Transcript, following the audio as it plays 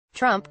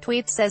Trump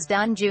tweet says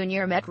Don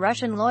Jr. met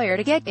Russian lawyer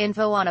to get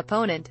info on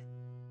opponent.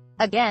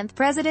 Again, the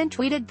president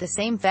tweeted the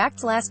same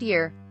facts last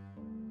year.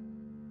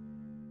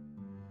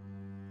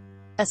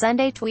 A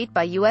Sunday tweet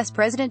by U.S.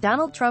 President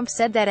Donald Trump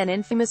said that an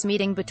infamous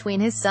meeting between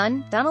his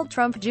son, Donald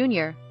Trump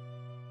Jr.,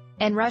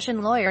 and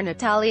Russian lawyer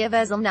Natalia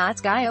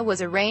Veselnitskaya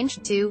was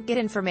arranged to get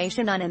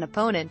information on an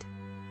opponent.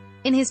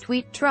 In his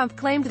tweet, Trump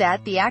claimed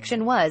that the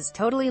action was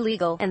totally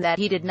legal, and that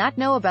he did not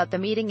know about the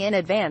meeting in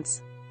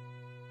advance.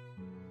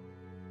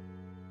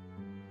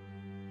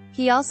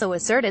 He also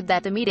asserted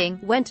that the meeting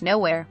went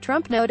nowhere.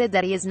 Trump noted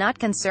that he is not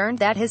concerned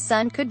that his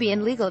son could be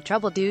in legal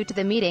trouble due to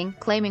the meeting,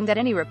 claiming that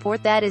any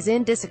report that is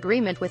in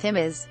disagreement with him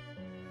is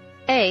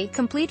a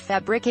complete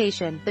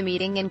fabrication. The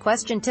meeting in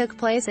question took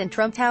place in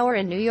Trump Tower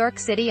in New York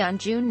City on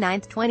June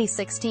 9,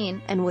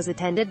 2016, and was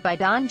attended by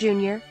Don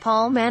Jr.,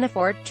 Paul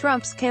Manafort,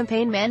 Trump's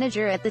campaign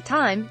manager at the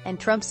time, and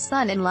Trump's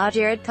son-in-law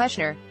Jared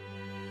Kushner.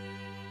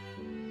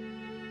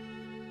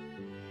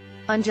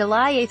 On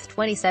July 8,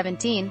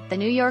 2017, the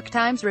New York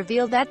Times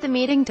revealed that the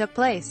meeting took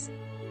place.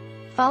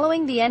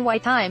 Following the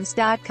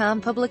NYTimes.com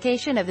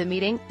publication of the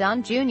meeting,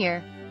 Don Jr.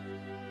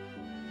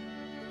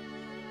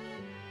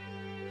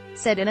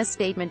 said in a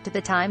statement to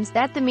the Times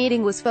that the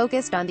meeting was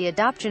focused on the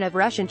adoption of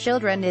Russian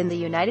children in the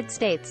United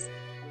States.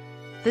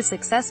 The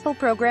successful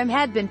program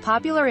had been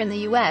popular in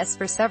the U.S.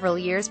 for several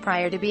years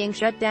prior to being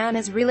shut down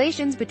as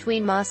relations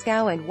between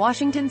Moscow and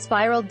Washington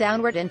spiraled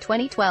downward in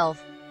 2012.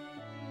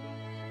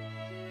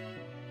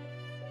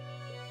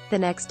 The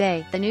next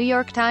day, the New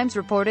York Times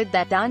reported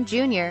that Don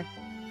Jr.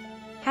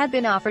 had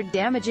been offered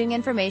damaging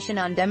information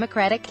on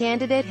Democratic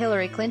candidate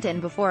Hillary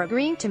Clinton before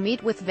agreeing to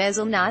meet with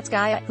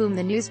Veselnitskaya, whom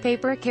the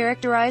newspaper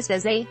characterized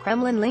as a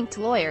Kremlin-linked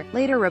lawyer.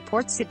 Later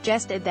reports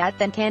suggested that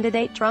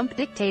then-candidate Trump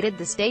dictated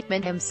the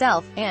statement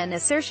himself, an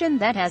assertion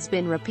that has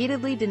been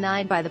repeatedly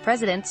denied by the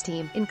president's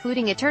team,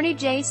 including attorney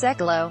Jay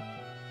Sekulow.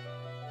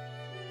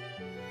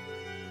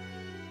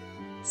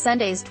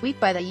 Sunday's tweet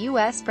by the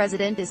U.S.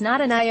 president is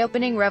not an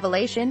eye-opening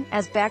revelation,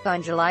 as back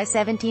on July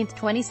 17,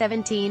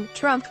 2017,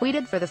 Trump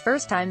tweeted for the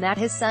first time that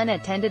his son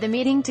attended a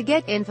meeting to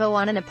get info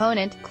on an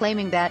opponent,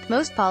 claiming that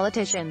most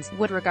politicians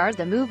would regard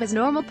the move as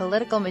normal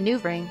political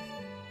maneuvering.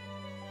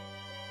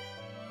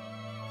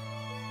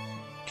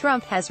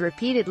 Trump has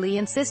repeatedly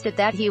insisted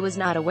that he was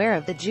not aware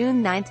of the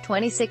June 9,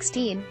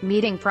 2016,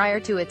 meeting prior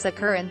to its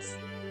occurrence.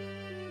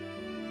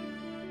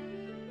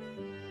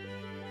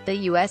 The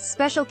U.S.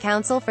 Special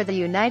Counsel for the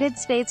United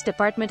States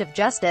Department of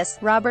Justice,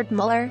 Robert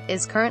Mueller,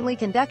 is currently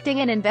conducting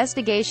an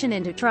investigation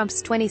into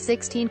Trump's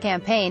 2016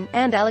 campaign,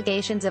 and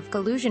allegations of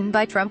collusion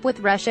by Trump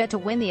with Russia to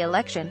win the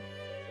election.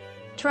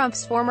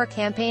 Trump's former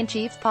campaign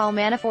chief Paul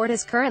Manafort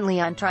is currently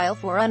on trial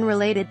for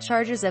unrelated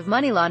charges of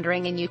money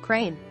laundering in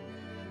Ukraine.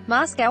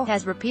 Moscow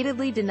has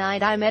repeatedly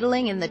denied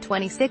meddling in the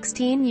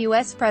 2016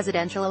 U.S.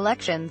 presidential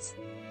elections.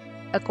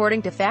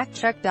 According to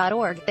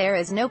factcheck.org, there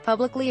is no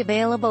publicly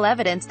available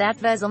evidence that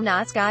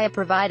Veselnitskaya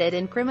provided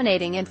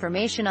incriminating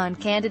information on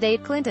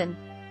candidate Clinton.